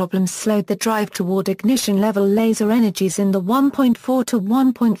number of problems slowed the drive toward ignition-level laser energies in the 1.4 to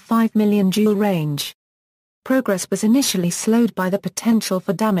 1.5 million joule range. Progress was initially slowed by the potential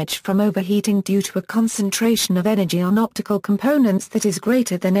for damage from overheating due to a concentration of energy on optical components that is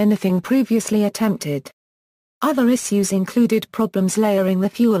greater than anything previously attempted. Other issues included problems layering the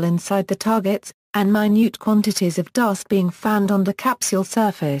fuel inside the targets, and minute quantities of dust being found on the capsule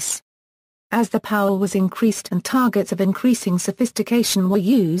surface. As the power was increased and targets of increasing sophistication were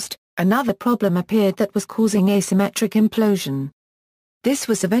used, another problem appeared that was causing asymmetric implosion. This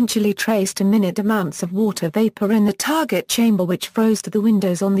was eventually traced to minute amounts of water vapor in the target chamber which froze to the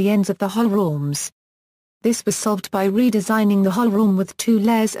windows on the ends of the hull rooms. This was solved by redesigning the hull room with 2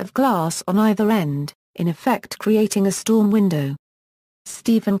 layers of glass on either end, in effect creating a storm window.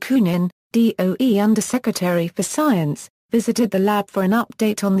 Stephen Koonin, DOE Undersecretary for Science, visited the lab for an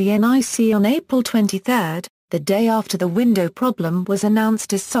update on the NIC on April 23, the day after the window problem was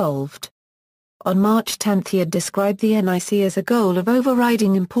announced as solved. On March 10 he had described the NIC as a goal of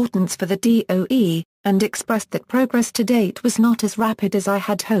overriding importance for the DOE, and expressed that progress to date was not as rapid as I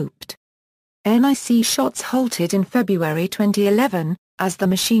had hoped. NIC shots halted in February 2011, as the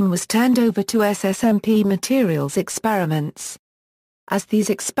machine was turned over to SSMP Materials experiments. As these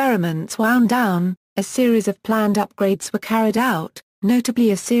experiments wound down, a series of planned upgrades were carried out,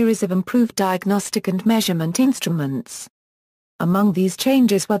 notably a series of improved diagnostic and measurement instruments. Among these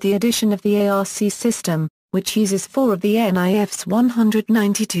changes were the addition of the ARC system, which uses 4 of the NIF's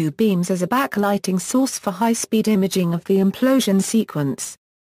 192 beams as a backlighting source for high-speed imaging of the implosion sequence.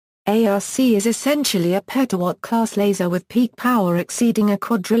 ARC is essentially a petawatt-class laser with peak power exceeding a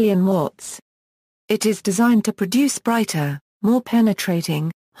quadrillion watts. It is designed to produce brighter, more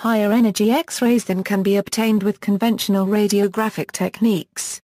penetrating, higher-energy X-rays than can be obtained with conventional radiographic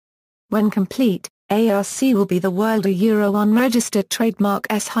techniques. When complete, ARC will be the World Euro unregistered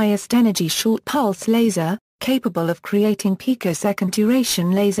trademark's highest-energy short-pulse laser, capable of creating picosecond duration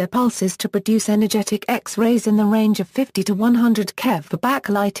laser pulses to produce energetic X-rays in the range of 50 to 100 keV for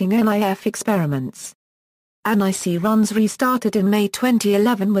backlighting NIF experiments. NIC runs restarted in May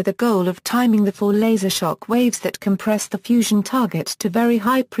 2011 with a goal of timing the 4 laser shock waves that compress the fusion target to very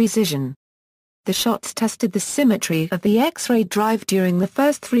high precision. The shots tested the symmetry of the X-ray drive during the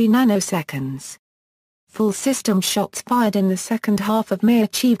first 3 nanoseconds. Full system shots fired in the second half of May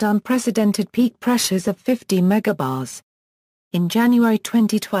achieved unprecedented peak pressures of 50 megabars. In January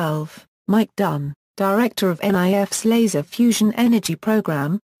 2012, Mike Dunn, director of NIF's Laser Fusion Energy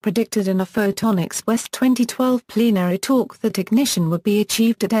Program, predicted in a Photonics West 2012 plenary talk that ignition would be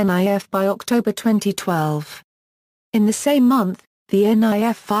achieved at NIF by October 2012. In the same month, the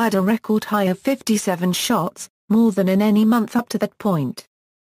NIF fired a record high of 57 shots, more than in any month up to that point.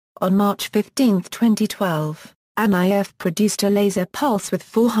 On March 15, 2012, NIF produced a laser pulse with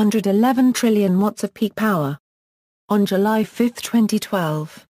 411 trillion watts of peak power. On July 5,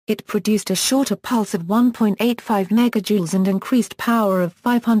 2012, it produced a shorter pulse of 1.85 megajoules and increased power of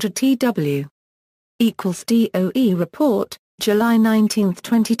 500 TW. DOE report, July 19,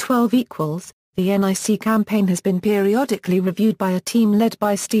 2012 The NIC campaign has been periodically reviewed by a team led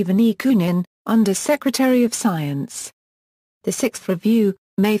by Stephen E. Koonin, Under Secretary of Science. The 6th review,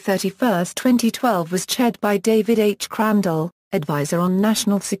 May 31, 2012 was chaired by David H. Crandall, advisor on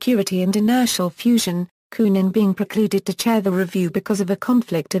national security and inertial fusion, Koonin being precluded to chair the review because of a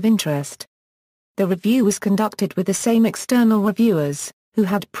conflict of interest. The review was conducted with the same external reviewers, who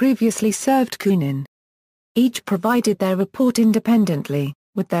had previously served Koonin. Each provided their report independently,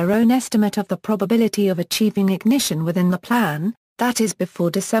 with their own estimate of the probability of achieving ignition within the plan, that is before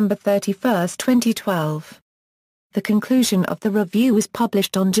December 31, 2012. The conclusion of the review was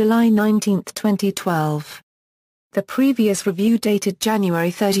published on July 19, 2012. The previous review dated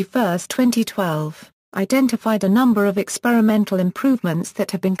January 31, 2012, identified a number of experimental improvements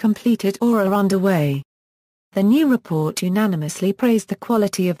that have been completed or are underway. The new report unanimously praised the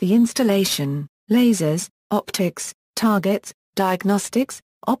quality of the installation, lasers, optics, targets, diagnostics,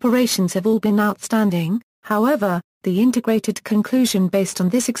 operations have all been outstanding. However, the integrated conclusion based on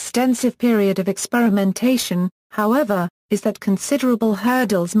this extensive period of experimentation, however, is that considerable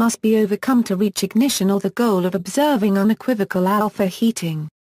hurdles must be overcome to reach ignition or the goal of observing unequivocal alpha heating.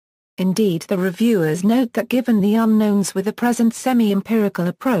 Indeed, the reviewers note that given the unknowns with the present semi-empirical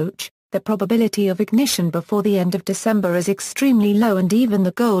approach, the probability of ignition before the end of December is extremely low and even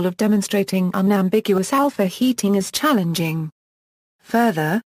the goal of demonstrating unambiguous alpha heating is challenging.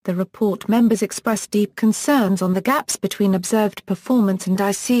 Further, the report members expressed deep concerns on the gaps between observed performance and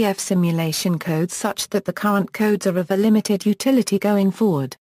ICF simulation codes such that the current codes are of a limited utility going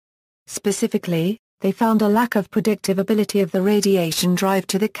forward. Specifically, they found a lack of predictive ability of the radiation drive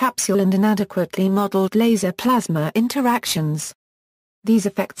to the capsule and inadequately modeled laser-plasma interactions. These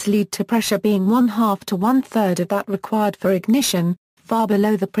effects lead to pressure being 1/2 to 1/3 of that required for ignition, far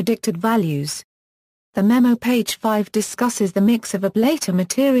below the predicted values. The memo page 5 discusses the mix of ablator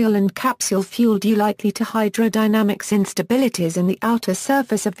material and capsule fuel due likely to hydrodynamics instabilities in the outer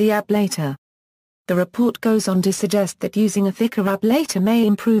surface of the ablator. The report goes on to suggest that using a thicker ablator may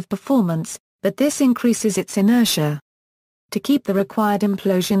improve performance, but this increases its inertia. To keep the required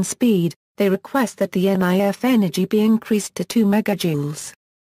implosion speed, they request that the NIF energy be increased to 2 megajoules.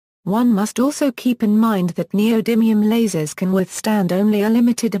 One must also keep in mind that neodymium lasers can withstand only a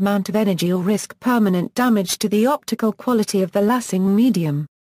limited amount of energy or risk permanent damage to the optical quality of the lasing medium.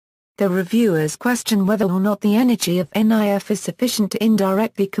 The reviewers question whether or not the energy of NIF is sufficient to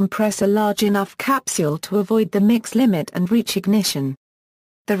indirectly compress a large enough capsule to avoid the mix limit and reach ignition.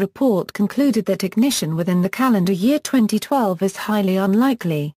 The report concluded that ignition within the calendar year 2012 is highly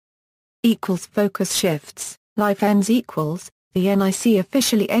unlikely. Focus shifts, life ends The NIC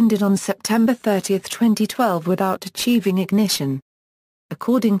officially ended on September 30, 2012 without achieving ignition.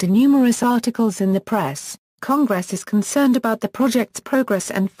 According to numerous articles in the press, Congress is concerned about the project's progress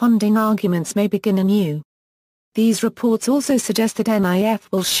and funding arguments may begin anew. These reports also suggest that NIF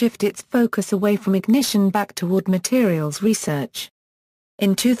will shift its focus away from ignition back toward materials research.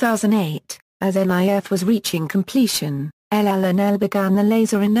 In 2008, as NIF was reaching completion, LLNL began the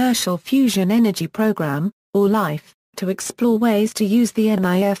Laser Inertial Fusion Energy Program, or LIFE, to explore ways to use the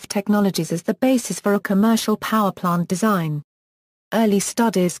NIF technologies as the basis for a commercial power plant design. Early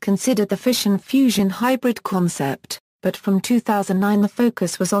studies considered the fission-fusion hybrid concept, but from 2009 the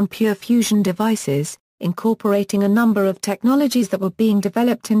focus was on pure fusion devices, incorporating a number of technologies that were being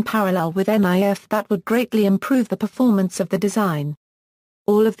developed in parallel with NIF that would greatly improve the performance of the design.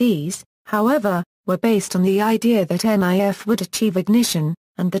 All of these, however, were based on the idea that NIF would achieve ignition,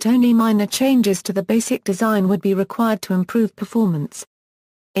 and that only minor changes to the basic design would be required to improve performance.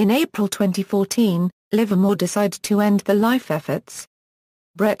 In April 2014, Livermore decided to end the LIFE efforts.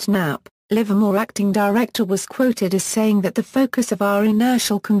 Brett Knapp, Livermore acting director, was quoted as saying that the focus of our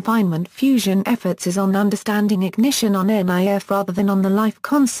inertial confinement fusion efforts is on understanding ignition on NIF rather than on the LIFE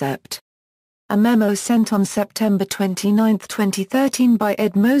concept. A memo sent on September 29, 2013 by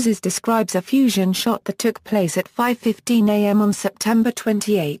Ed Moses describes a fusion shot that took place at 5:15 a.m. on September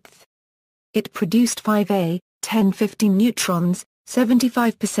 28. It produced 5A1015 neutrons,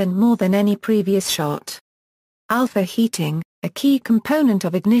 75% more than any previous shot. Alpha heating, a key component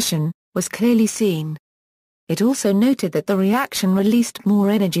of ignition, was clearly seen. It also noted that the reaction released more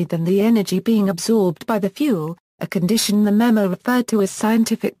energy than the energy being absorbed by the fuel, a condition the memo referred to as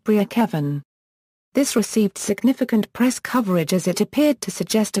scientific break-even. This received significant press coverage as it appeared to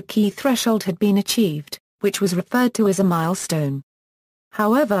suggest a key threshold had been achieved, which was referred to as a milestone.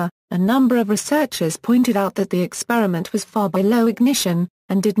 However, a number of researchers pointed out that the experiment was far below ignition,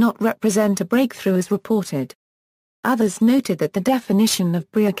 and did not represent a breakthrough as reported. Others noted that the definition of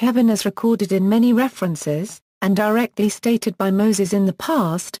break-even as recorded in many references, and directly stated by Moses in the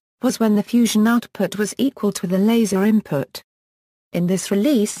past, was when the fusion output was equal to the laser input. In this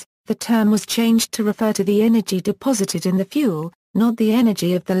release, the term was changed to refer to the energy deposited in the fuel, not the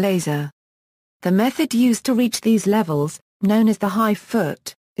energy of the laser. The method used to reach these levels, known as the high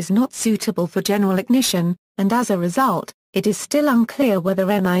foot, is not suitable for general ignition, and as a result, it is still unclear whether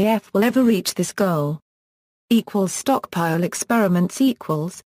NIF will ever reach this goal. Stockpile experiments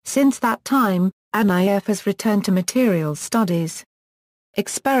since that time, NIF has returned to materials studies.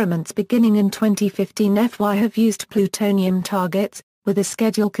 Experiments beginning in 2015 FY have used plutonium targets, with a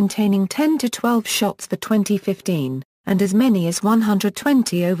schedule containing 10 to 12 shots for 2015, and as many as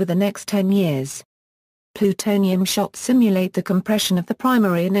 120 over the next 10 years. Plutonium shots simulate the compression of the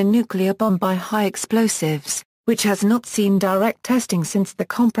primary in a nuclear bomb by high explosives, which has not seen direct testing since the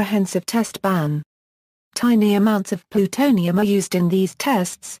comprehensive test ban. Tiny amounts of plutonium are used in these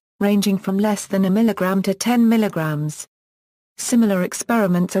tests, ranging from less than 1 milligram to 10 milligrams. Similar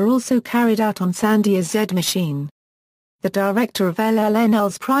experiments are also carried out on Sandia's Z machine. The director of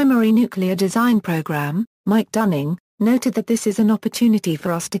LLNL's primary nuclear design program, Mike Dunning, noted that this is an opportunity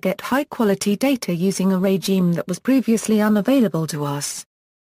for us to get high-quality data using a regime that was previously unavailable to us.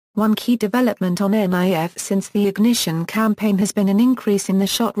 One key development on NIF since the ignition campaign has been an increase in the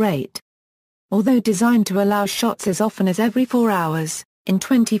shot rate. Although designed to allow shots as often as every 4 hours, in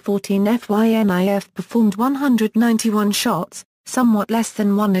 2014 NIF performed 191 shots, somewhat less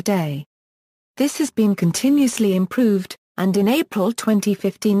than one a day. This has been continuously improved, and in April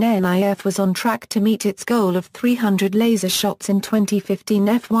 2015 NIF was on track to meet its goal of 300 laser shots in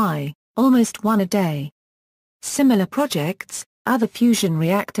 2015 FY, almost one a day. Similar projects, other fusion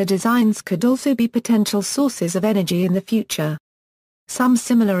reactor designs could also be potential sources of energy in the future. Some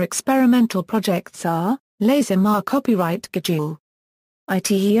similar experimental projects are, LaserMar Copyright Gigajoule.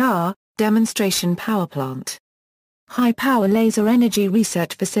 ITER, Demonstration Power Plant. High Power Laser Energy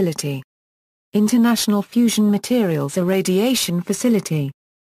Research Facility. International Fusion Materials Irradiation Facility.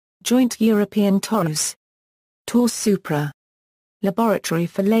 Joint European TORUS. TORS Supra. Laboratory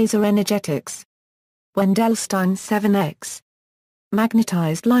for Laser Energetics. Wendelstein 7X.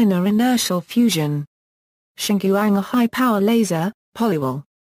 Magnetized Liner Inertial Fusion. Xinguang High Power Laser, Polywell.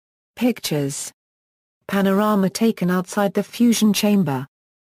 Pictures. Panorama taken outside the fusion chamber.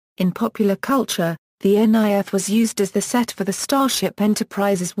 In popular culture, the NIF was used as the set for the Starship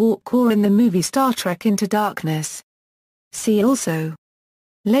Enterprise's warp core in the movie Star Trek Into Darkness. See also: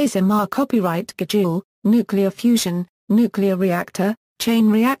 LaserMar Copyright Gigajoule, Nuclear Fusion, Nuclear Reactor,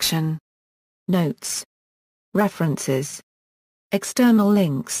 Chain Reaction. Notes. References. External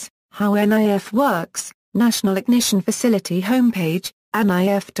links: How NIF Works, National Ignition Facility homepage,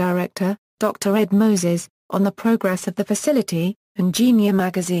 NIF Director, Dr. Ed Moses, on the progress of the facility, Ingenia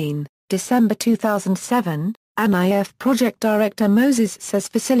Magazine, December 2007, NIF Project Director Moses says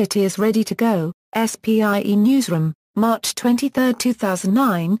facility is ready to go. SPIE Newsroom, March 23,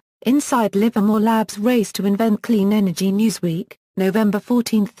 2009, Inside Livermore Labs Race to Invent Clean Energy. Newsweek, November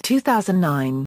 14, 2009.